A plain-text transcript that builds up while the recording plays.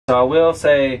So I will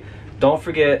say, don't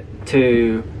forget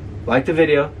to like the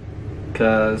video,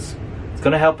 because it's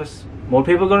going to help us. More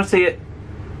people are going to see it.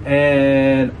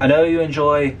 And I know you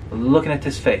enjoy looking at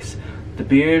this face. The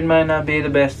beard might not be the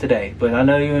best today, but I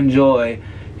know you enjoy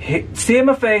seeing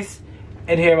my face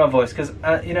and hearing my voice. Because,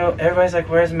 you know, everybody's like,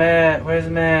 where's Matt? Where's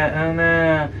Matt? I don't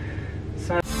know.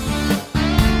 So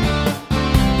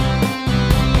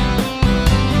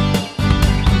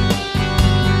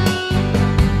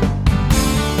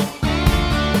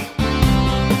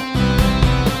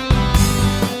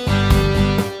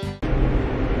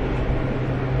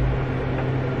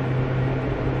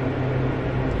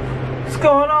what's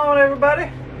going on,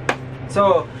 everybody?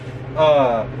 So,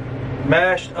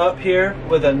 mashed up here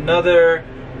with another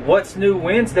What's New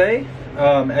Wednesday.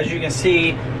 As you can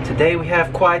see, today we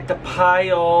have quite the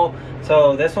pile.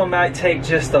 So this one might take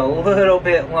just a little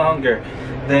bit longer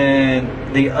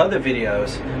than the other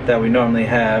videos that we normally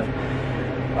have.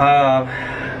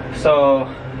 So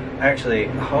actually,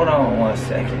 hold on one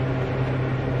second.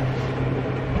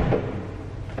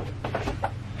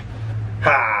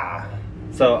 Ha!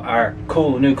 So our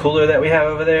cool new cooler that we have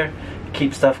over there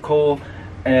keeps stuff cool,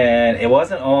 and it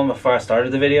wasn't on before I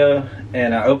started the video,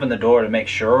 and I opened the door to make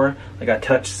sure. Like, I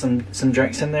touched some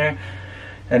drinks in there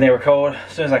and they were cold.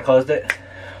 As soon as I closed it,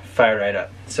 fired right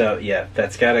up. So yeah,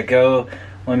 that's gotta go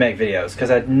when we make videos, because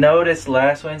I noticed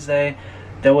last Wednesday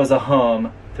there was a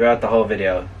hum throughout the whole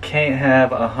video. Can't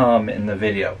have a hum in the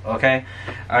video, okay?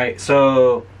 Alright,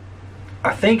 so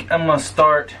I think I'm gonna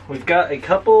start. We've got a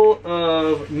couple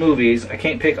of movies. I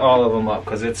can't pick all of them up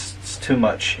because it's too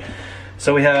much.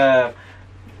 So we have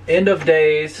End of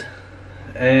Days,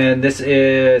 and this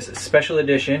is special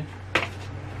edition.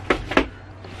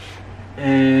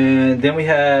 And then we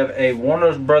have a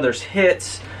Warner Brothers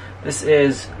Hits. This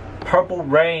is Purple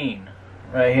Rain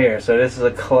right here. So this is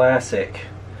a classic,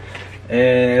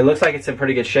 and it looks like it's in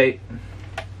pretty good shape.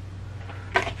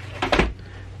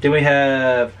 Then we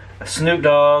have a Snoop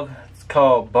Dogg. It's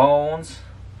called Bones.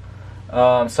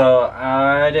 So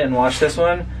I didn't watch this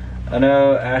one. I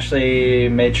know Ashley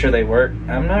made sure they work.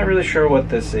 I'm not really sure what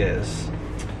this is,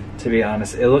 to be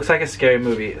honest. It looks like a scary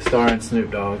movie starring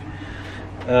Snoop Dogg.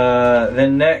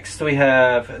 Then next we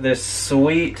have this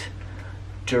sweet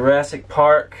Jurassic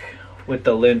Park with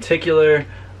the lenticular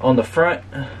on the front.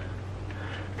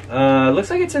 Looks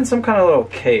like it's in some kind of little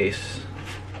case.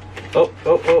 Oh,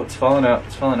 it's falling out.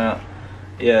 It's falling out.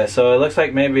 Yeah, so it looks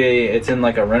like maybe it's in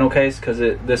like a rental case, because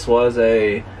this was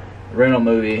a rental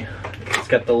movie. It's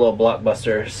got the little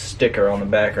Blockbuster sticker on the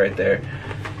back right there.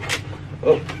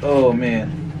 Oh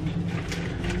man.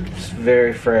 It's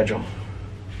very fragile.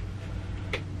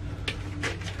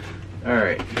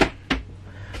 Alright.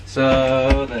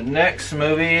 So the next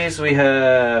movies we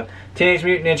have Teenage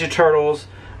Mutant Ninja Turtles,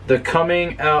 The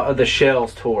Coming Out of the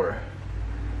Shells tour.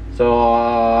 So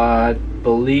I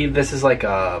believe this is like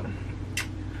a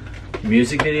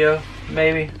music video,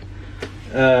 maybe.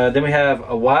 Then we have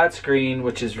a widescreen,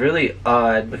 which is really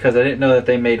odd because I didn't know that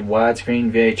they made widescreen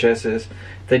VHSs.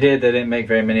 If they did, they didn't make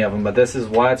very many of them. But this is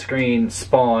widescreen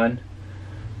Spawn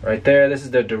right there. This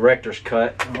is the director's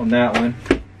cut on that one.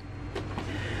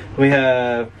 We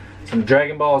have some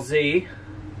Dragon Ball Z,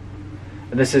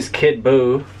 and this is Kid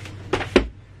Buu.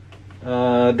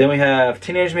 Then we have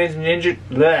Teenage Mutant Ninja.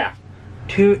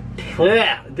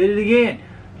 Did it again.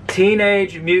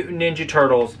 Teenage Mutant Ninja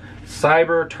Turtles,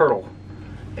 Cyber Turtle.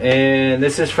 And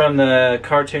this is from the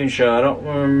cartoon show. I don't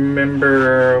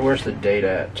remember, where's the date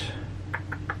at?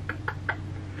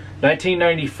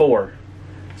 1994.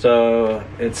 So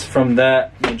it's from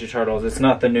that Ninja Turtles. It's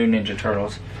not the new Ninja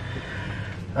Turtles.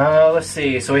 Let's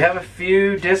see. So we have a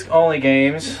few disc-only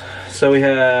games. So we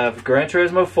have Gran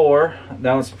Turismo 4.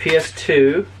 That one's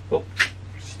PS2. Oh,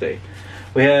 stay.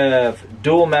 We have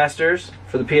Duel Masters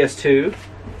for the PS2.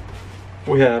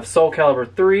 We have Soul Calibur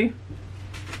 3.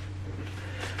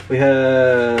 We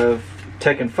have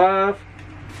Tekken 5.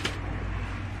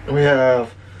 We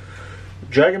have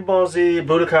Dragon Ball Z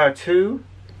Budokai 2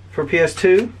 for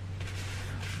PS2.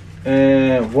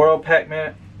 And World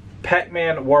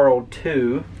Pac-Man World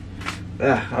 2.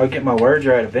 I'll get my words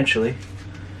right eventually.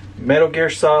 Metal Gear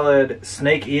Solid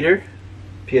Snake Eater,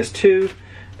 PS2.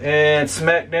 And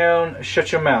SmackDown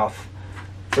Shut Your Mouth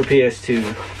for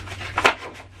PS2.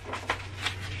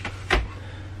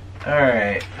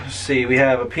 Alright, let's see. We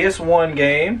have a PS1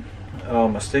 game. Oh,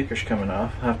 my sticker's coming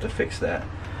off. I have to fix that.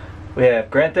 We have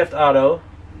Grand Theft Auto.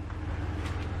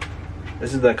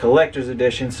 This is the collector's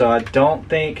edition, so I don't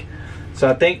think... So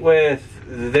I think with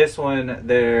this one,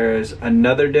 there's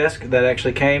another disc that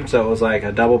actually came. So it was like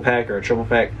a double pack or a triple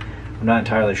pack. I'm not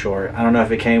entirely sure. I don't know if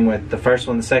it came with the first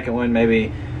one, the second one,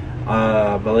 maybe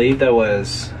I believe that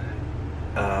was,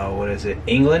 what is it,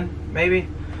 England, maybe?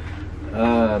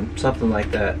 Something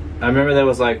like that. I remember there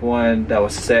was like one that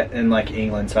was set in like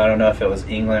England, so I don't know if it was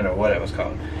England or what it was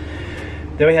called.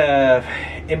 Then we have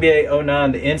NBA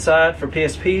 09 The Inside for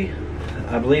PSP.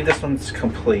 I believe this one's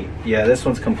complete. Yeah, this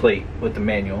one's complete with the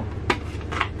manual.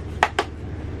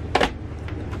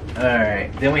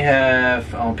 Alright, then we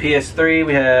have on PS3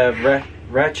 we have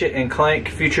Ratchet and Clank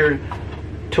Future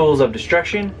Tools of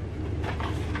Destruction.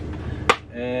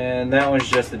 And that one's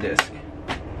just a disc.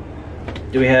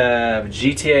 Do we have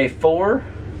GTA 4?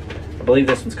 I believe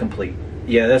this one's complete.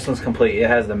 Yeah, this one's complete. It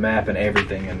has the map and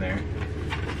everything in there.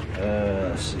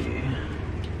 Let's see.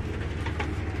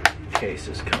 Case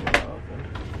is coming open.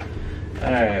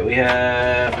 Alright, we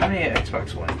have, how many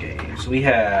Xbox One games? We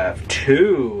have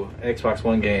 2 Xbox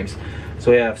One games.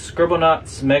 So we have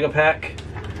Scribblenauts Mega Pack.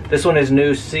 This one is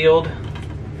new, sealed.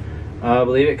 I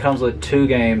believe it comes with 2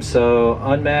 games, so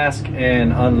Unmasked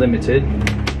and Unlimited.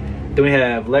 Then we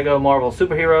have Lego Marvel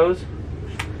Superheroes.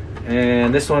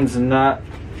 And this one's not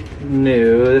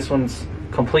new. This one's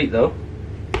complete though.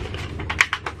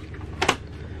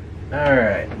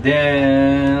 Alright,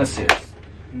 then let's see. Let's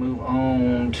move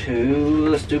on to,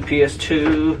 let's do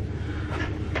PS2.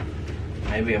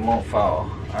 Maybe it won't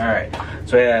fall. Alright,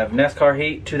 so we have NASCAR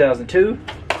Heat 2002.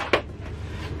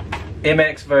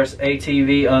 MX vs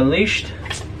ATV Unleashed.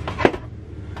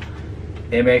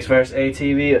 MX vs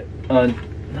ATV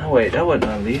no wait, that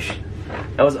wasn't Unleashed.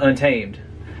 That was Untamed.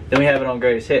 Then we have it on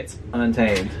Greatest Hits,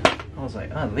 Untamed. I was like,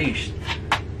 Unleashed.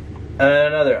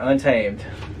 Another Untamed.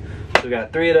 So we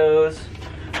got 3 of those.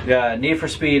 We got Need for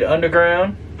Speed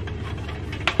Underground.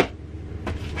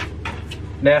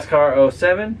 NASCAR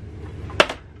 07.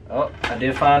 Oh, I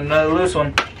did find another loose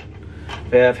one.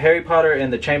 We have Harry Potter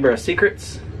and the Chamber of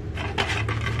Secrets.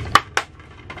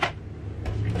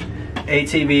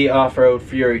 ATV Off-Road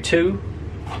Fury 2.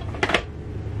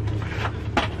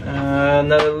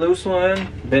 Another loose one,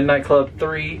 Midnight Club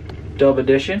 3 Dub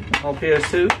Edition on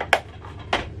PS2.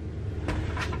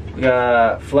 We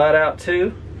got Flat Out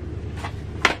 2.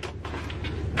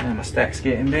 Man, my stack's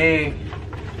getting big.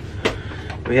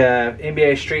 We have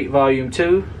NBA Street Volume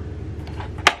 2.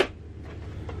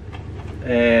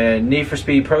 And Need for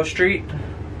Speed Pro Street.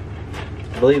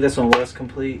 I believe this one was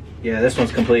complete. Yeah, this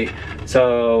one's complete.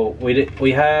 So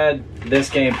we had this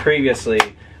game previously,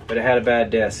 but it had a bad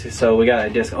disc, so we got a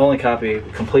disc only copy.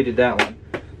 We completed that one,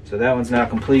 so that one's now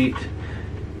complete.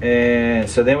 And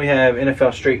so then we have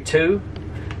NFL Street 2.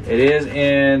 It is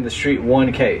in the Street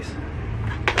 1 case.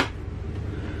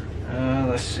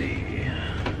 Let's see.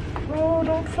 Oh,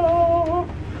 don't fall,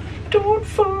 don't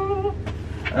fall.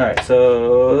 Alright,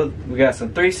 so we got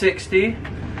some 360.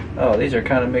 Oh, these are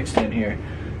kind of mixed in here.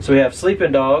 So we have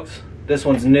Sleeping Dogs. This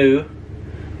one's new.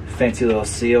 Fancy little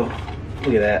seal.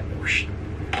 Look at that.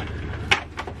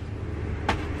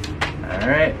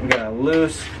 Alright, we got a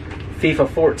loose FIFA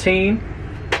 14.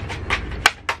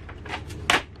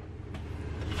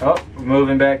 Oh,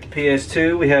 moving back to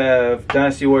PS2, we have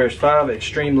Dynasty Warriors 5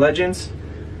 Extreme Legends.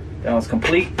 That one's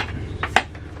complete.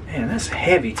 Man, that's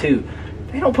heavy too.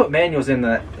 They don't put manuals in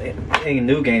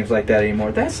new games like that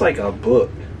anymore. That's like a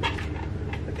book.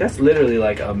 That's literally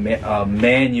like a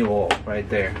manual right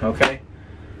there, okay?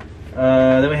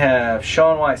 Then we have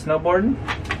Shaun White Snowboarding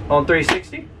on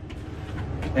 360.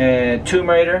 And Tomb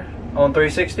Raider on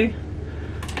 360.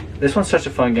 This one's such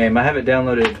a fun game. I have it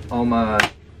downloaded on my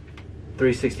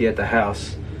 360 at the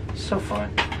house. So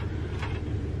fun.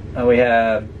 We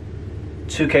have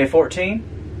 2K14,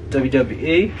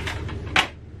 WWE,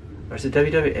 or is it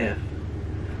WWF?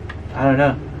 I don't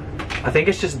know. I think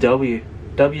it's just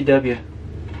WW.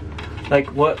 Like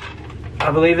what?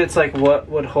 I believe it's like what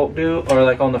would Hulk do, or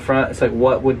like on the front it's like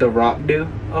what would The Rock do?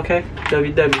 Okay,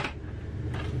 WW.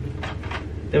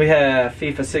 Then we have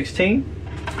FIFA 16.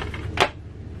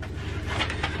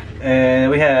 And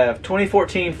we have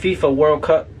 2014 FIFA World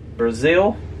Cup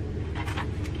Brazil.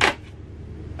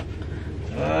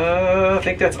 I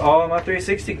think that's all of my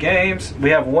 360 games.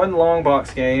 We have one long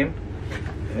box game.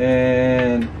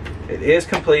 And it is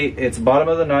complete. It's bottom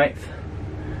of the 9th.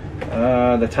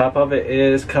 The top of it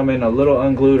is coming a little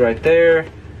unglued right there.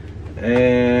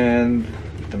 And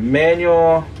the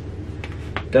manual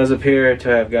does appear to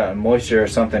have gotten moisture or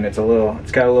something. It's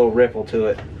got a little ripple to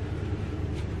it.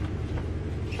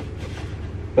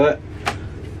 But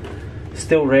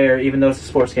still rare, even though it's a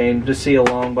sports game, to see a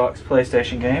long box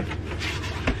PlayStation game.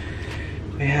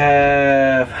 We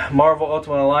have Marvel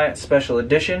Ultimate Alliance Special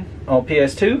Edition on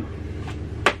PS2.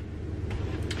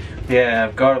 We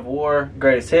have God of War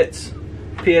Greatest Hits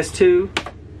PS2.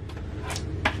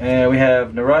 And we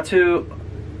have Naruto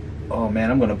oh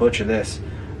man, I'm gonna butcher this.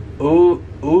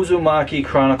 Uzumaki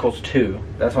Chronicles 2.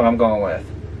 That's what I'm going with.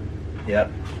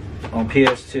 Yep. On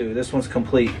PS2. This one's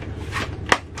complete.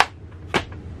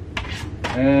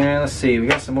 And let's see, we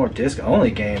got some more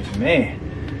disc-only games.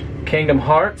 Man. Kingdom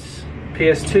Hearts,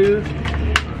 PS2.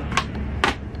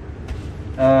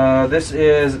 This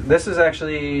is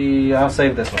actually, I'll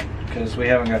save this one because we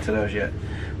haven't got to those yet.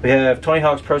 We have Tony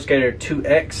Hawk's Pro Skater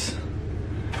 2X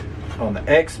on the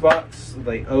Xbox,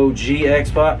 the OG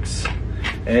Xbox,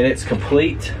 and it's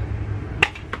complete.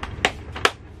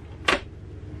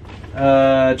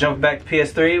 Jumping back to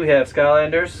PS3, we have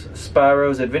Skylanders,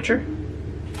 Spyro's Adventure.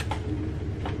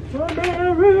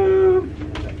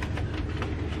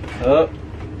 Oh,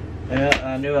 yeah,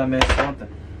 I knew I missed something.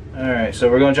 Alright, so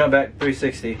we're going to jump back to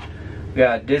 360. We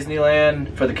got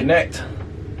Disneyland for the Kinect.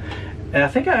 And I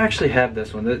think I actually have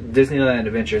this one, the Disneyland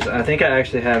Adventures. I think I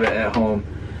actually have it at home.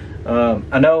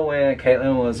 I know when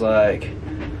Caitlin was like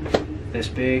this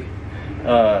big,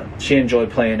 she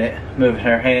enjoyed playing it, moving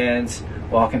her hands,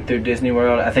 walking through Disney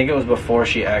World. I think it was before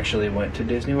she actually went to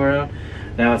Disney World.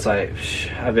 Now it's like,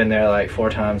 I've been there like 4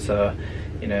 times, so,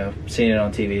 you know, seeing it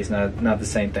on TV is not the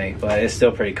same thing, but it's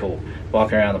still pretty cool,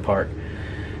 walking around the park.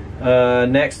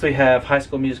 Next we have High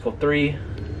School Musical 3,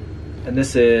 and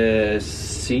this is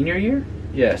senior year?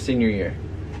 Yeah, senior year.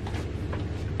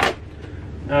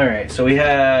 Alright, so we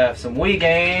have some Wii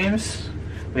games.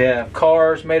 We have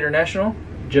Cars Mater National,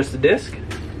 just a disc.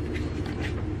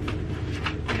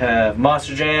 We have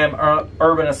Monster Jam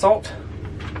Urban Assault.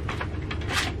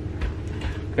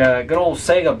 Got good old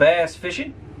Sega Bass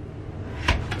Fishing.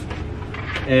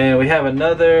 And we have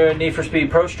another Need for Speed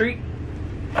Pro Street.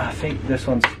 I think this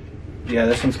one's, yeah,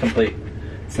 this one's complete.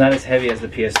 It's not as heavy as the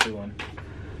PS2 one.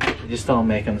 They just don't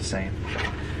make them the same.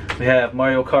 We have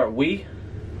Mario Kart Wii.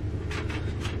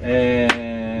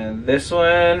 And this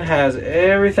one has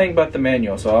everything but the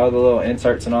manual. So all the little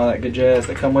inserts and all that good jazz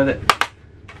that come with it.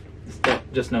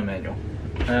 Just no manual.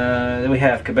 Then we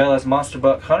have Cabela's Monster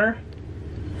Buck Hunter.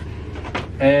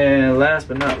 And last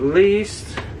but not least,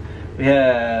 we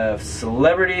have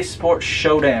Celebrity Sports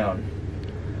Showdown.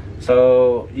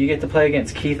 So you get to play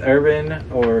against Keith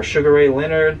Urban or Sugar Ray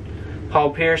Leonard, Paul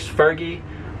Pierce, Fergie,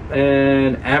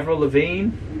 and Avril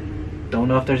Lavigne. Don't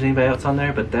know if there's anybody else on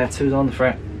there, but that's who's on the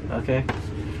front. Okay.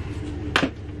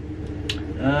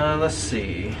 Let's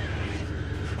see.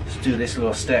 Let's do this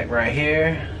little stack right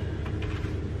here.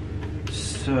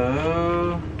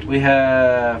 So we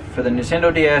have, for the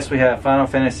Nintendo DS, we have Final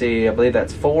Fantasy, I believe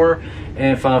that's 4,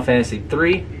 and Final Fantasy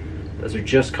 3. Those are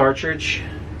just cartridge.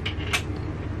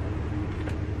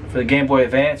 For the Game Boy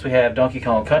Advance, we have Donkey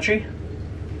Kong Country.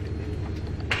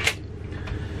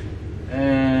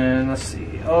 And let's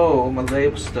see. Oh, my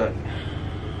label's stuck.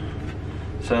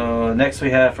 So next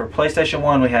we have, for PlayStation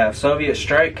 1, we have Soviet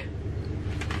Strike.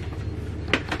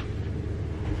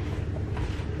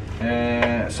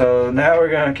 And so now we're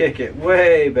going to kick it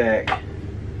way back.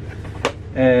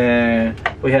 And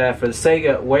we have for the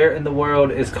Sega, Where in the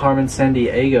World is Carmen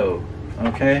Sandiego?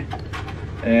 Okay.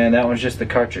 And that one's just the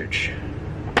cartridge.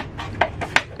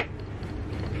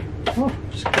 Oh,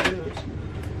 just goes.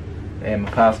 And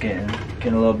my pile's getting a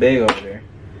little big over there.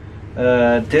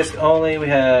 Disc only, we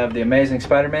have The Amazing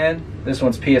Spider-Man. This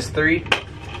one's PS3.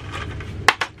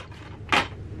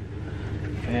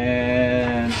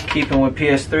 And keeping with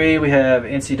PS3, we have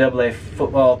NCAA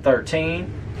Football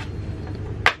 13.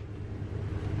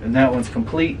 And that one's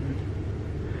complete.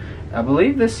 I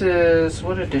believe this is,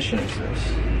 what edition is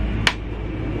this?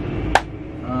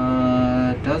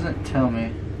 It doesn't tell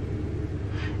me.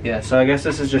 Yeah, so I guess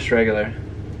this is just regular.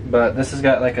 But this has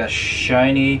got like a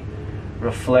shiny,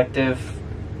 reflective,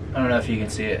 I don't know if you can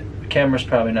see it. The camera's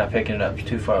probably not picking it up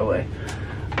too far away.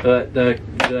 But the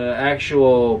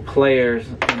actual players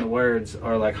and the words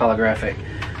are like holographic.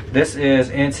 This is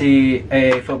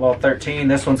NCAA Football 13.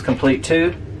 This one's complete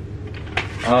too.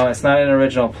 It's not an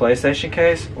original PlayStation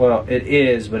case. Well, it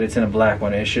is, but it's in a black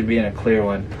one. It should be in a clear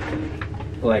one,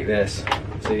 like this.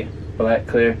 See, black,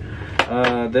 clear.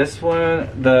 This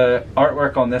one, the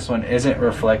artwork on this one isn't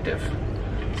reflective,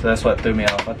 so that's what threw me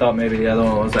off. I thought maybe the other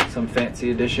one was like some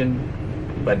fancy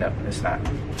edition, but no, it's not.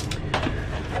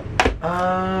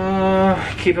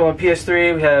 Keeping with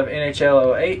PS3, we have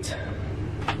NHL 08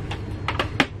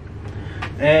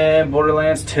 and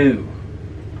Borderlands 2.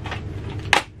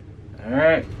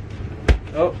 Alright.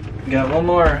 Oh, got one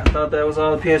more. I thought that was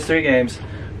all the PS3 games.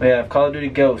 We have Call of Duty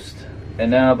Ghost,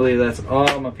 and now I believe that's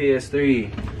all my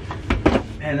PS3.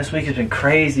 Man, this week has been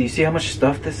crazy. You see how much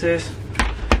stuff this is?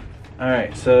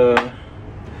 Alright, so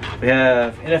we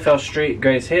have NFL Street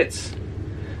Greatest Hits.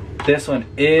 This one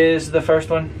is the first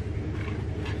one.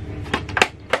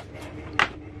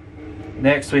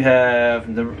 Next we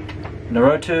have the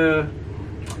Naruto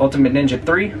Ultimate Ninja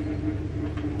 3.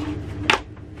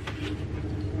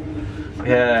 We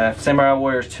have Samurai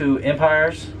Warriors 2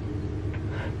 Empires.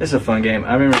 This is a fun game.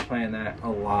 I remember playing that a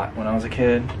lot when I was a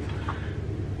kid.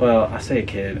 Well, I say a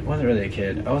kid. I wasn't really a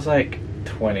kid. I was like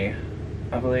 20,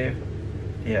 I believe.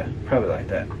 Yeah, probably like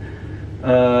that.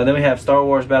 Then we have Star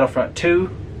Wars Battlefront 2.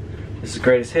 This is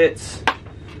Greatest Hits.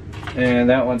 And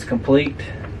that one's complete.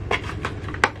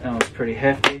 That one's pretty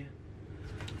hefty.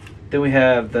 Then we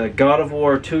have the God of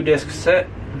War 2-disc set.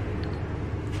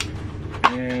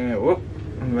 And whoop,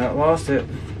 I about lost it.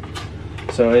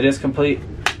 So it is complete.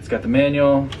 It's got the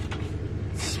manual,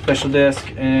 special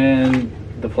disc, and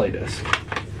the play disc.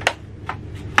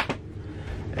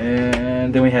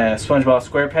 And then we have SpongeBob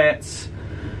SquarePants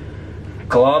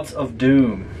Globs of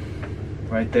Doom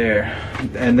right there.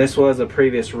 And this was a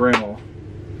previous rental.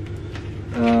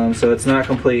 So it's not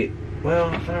complete. Well,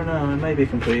 I don't know, it may be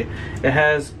complete.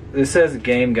 It says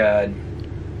game guide,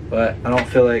 but I don't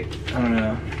feel like, I don't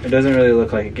know. It doesn't really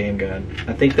look like a game guide.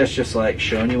 I think that's just like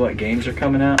showing you what games are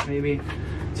coming out maybe.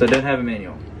 So it doesn't have a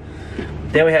manual.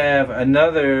 Then we have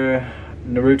another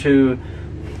Naruto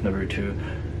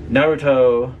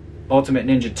Ultimate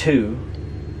Ninja 2.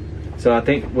 So I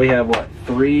think we have what,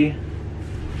 3?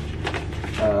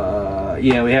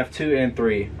 Yeah, we have 2 and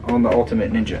 3 on the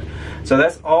Ultimate Ninja. So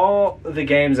that's all the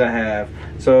games I have.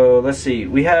 So let's see,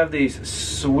 we have these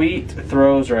sweet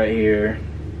throws right here.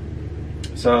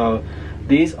 So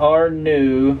these are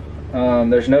new.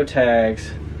 There's no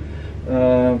tags.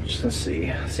 Let's see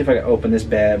if I can open this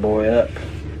bad boy up.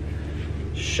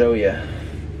 Show you.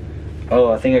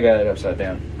 Oh, I think I got it upside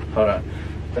down. Hold on.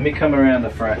 Let me come around the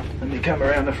front.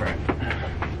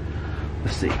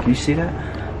 Let's see. Can you see that?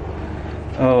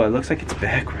 Oh, it looks like it's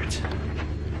backwards.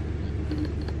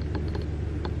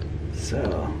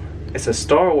 So, it's a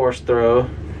Star Wars throw.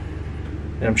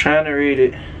 And I'm trying to read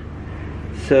it.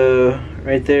 So,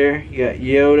 right there, you got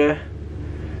Yoda.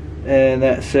 And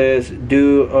that says,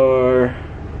 do or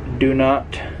do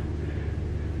not.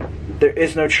 There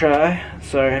is no try.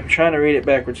 Sorry, I'm trying to read it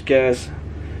backwards, guys.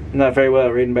 I'm not very well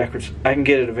at reading backwards. I can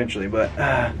get it eventually, but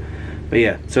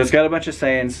yeah. So it's got a bunch of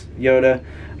sayings. Yoda.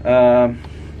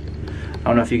 I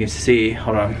don't know if you can see.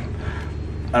 Hold on.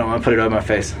 I don't want to put it over my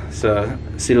face. So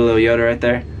see the little Yoda right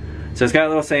there. So it's got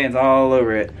little sayings all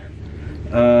over it.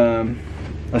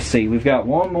 Let's see. We've got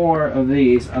one more of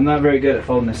these. I'm not very good at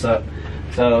folding this up.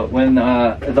 So when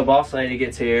the boss lady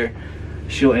gets here,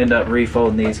 she'll end up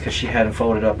refolding these because she had them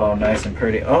folded up all nice and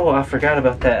pretty. Oh, I forgot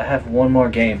about that. I have one more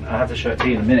game. I'll have to show it to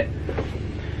you in a minute.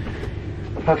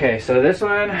 Okay, so this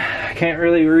one, I can't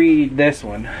really read this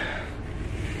one.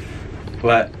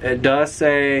 But it does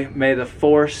say, may the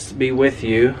force be with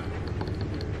you.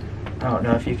 I don't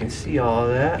know if you can see all of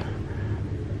that.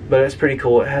 But it's pretty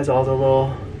cool. It has all the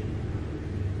little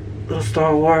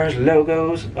Star Wars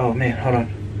logos. Oh man, hold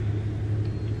on.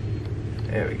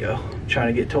 There we go. I'm trying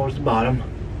to get towards the bottom.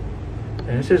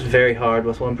 And this is very hard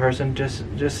with one person, just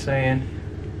saying.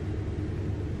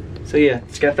 So yeah,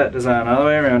 it's got that design all the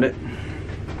way around it.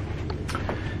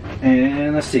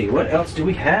 And let's see, what else do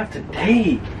we have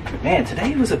today? Man,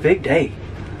 today was a big day.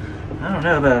 I don't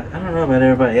know about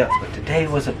everybody else, but today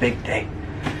was a big day.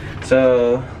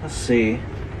 So let's see.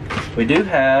 We do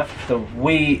have the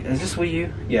Wii. Is this Wii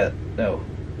U? Yeah, no.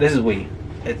 This is Wii.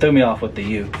 It threw me off with the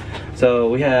U. So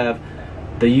we have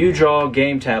the U-Draw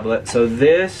game tablet. So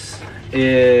this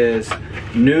is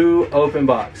new open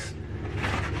box.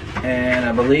 And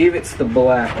I believe it's the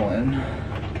black one.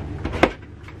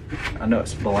 I know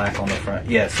it's black on the front.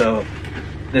 Yeah, so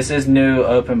this is new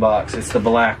open box. It's the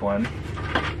black one.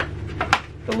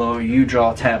 The little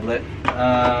U-Draw tablet.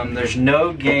 There's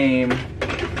no game,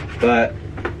 but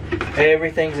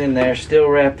everything's in there, still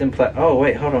wrapped in plastic. Oh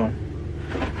wait, hold on.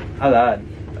 I lied.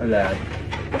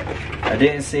 I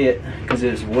didn't see it because it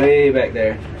was way back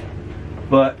there.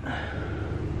 But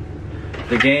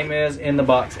the game is in the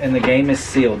box and the game is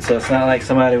sealed. So it's not like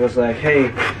somebody was like,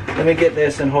 hey, let me get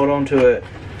this and hold on to it.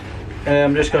 And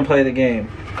I'm just going to play the game.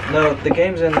 No, the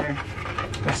game's in there.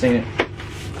 I've seen it.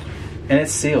 And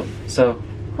it's sealed. So,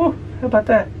 whew, how about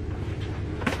that?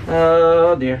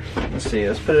 Oh dear. Let's see.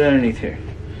 Let's put it underneath here.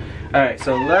 Alright,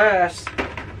 so last,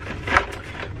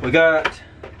 we got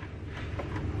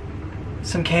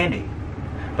some candy.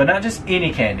 But not just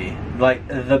any candy. Like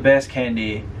the best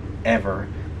candy ever.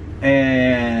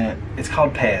 And it's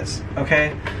called Pez.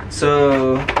 Okay?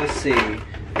 So, let's see.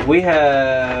 We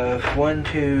have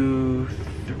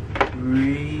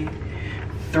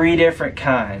 3 different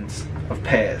kinds of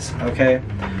Pez, okay?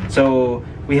 So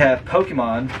we have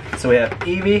Pokemon. So we have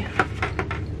Eevee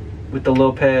with the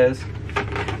little Pez.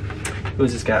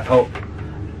 Who's this guy? Oh,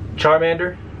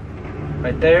 Charmander,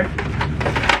 right there.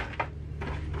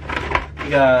 We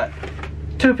got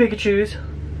 2 Pikachus.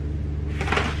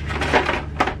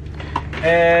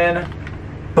 And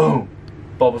boom,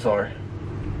 Bulbasaur,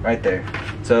 right there.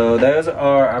 So those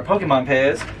are our Pokemon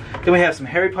pairs. Then we have some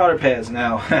Harry Potter pairs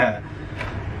now.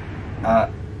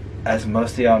 As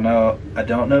most of y'all know, I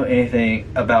don't know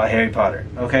anything about Harry Potter,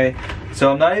 okay?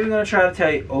 So I'm not even going to try to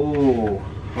tell you. Oh,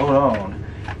 hold on.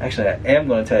 Actually, I am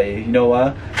going to tell you. You know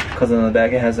why? Because on the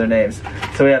back it has their names.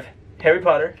 So we have Harry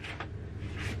Potter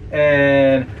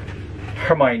and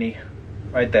Hermione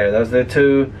right there. Those are the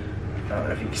 2. I don't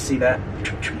know if you can see that.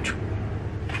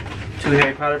 2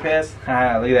 Harry Potter pairs.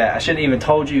 Ah, look at that. I shouldn't even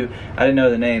told you I didn't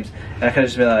know the names. And I could have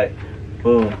just been like,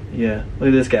 boom, yeah, look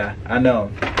at this guy. I know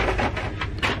him.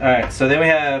 Alright, so then we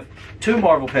have 2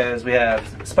 Marvel pairs. We have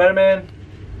Spider-Man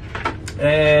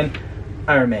and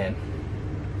Iron Man.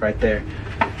 Right there.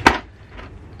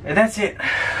 And that's it.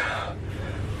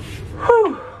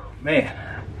 Whew. Man.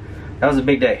 That was a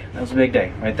big day. That was a big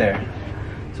day right there.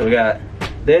 So we got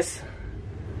this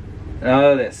and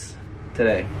all of this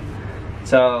today.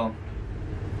 So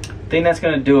I think that's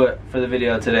gonna do it for the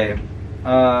video today.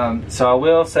 So I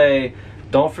will say,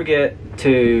 don't forget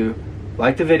to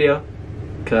like the video,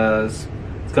 because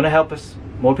it's gonna help us.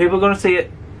 More people are gonna see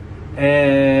it,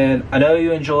 and I know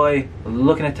you enjoy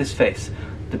looking at this face.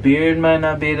 The beard might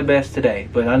not be the best today,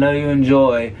 but I know you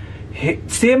enjoy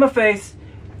seeing my face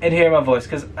and hearing my voice,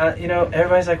 because you know,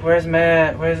 everybody's like, where's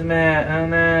Matt? Where's Matt? I don't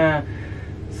know.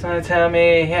 Someone tell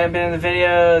me he hadn't been in the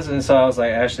videos. And so I was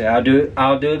like, actually,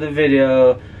 I'll do the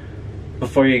video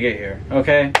before you get here,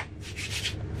 okay?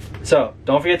 So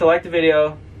don't forget to like the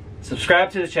video,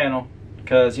 subscribe to the channel,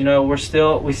 because you know we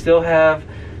still have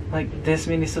like this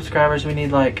many subscribers. We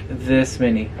need like this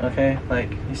many, okay?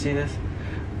 Like, you see this?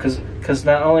 Because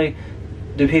not only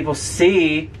do people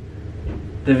see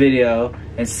the video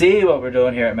and see what we're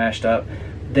doing here at Mashed Up,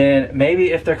 then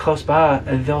maybe if they're close by,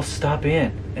 they'll stop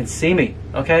in and see me,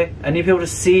 okay? I need people to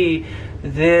see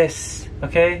this,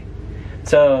 okay?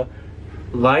 So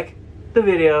like the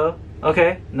video,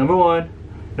 okay? Number 1.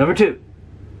 Number 2,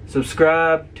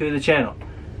 subscribe to the channel.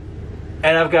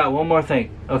 And I've got one more thing,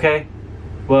 okay?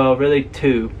 Well, really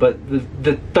 2, but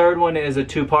the third one is a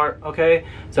 2-part, okay?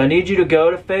 So I need you to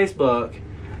go to Facebook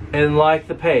and like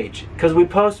the page, because we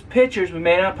post pictures. We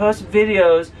may not post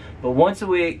videos, but once a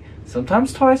week,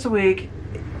 sometimes twice a week,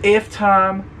 if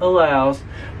time allows,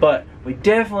 but we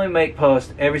definitely make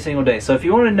posts every single day. So if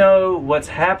you want to know what's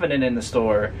happening in the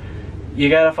store, you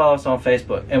gotta follow us on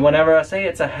Facebook. And whenever I say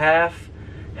it's a half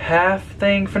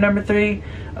thing for number 3,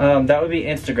 that would be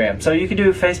Instagram. So you can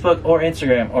do Facebook or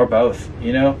Instagram or both.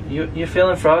 You know, you're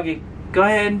feeling froggy, go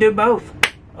ahead and do both,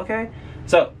 okay?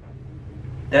 So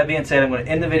that being said, I'm going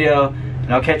to end the video,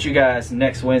 and I'll catch you guys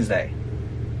next Wednesday.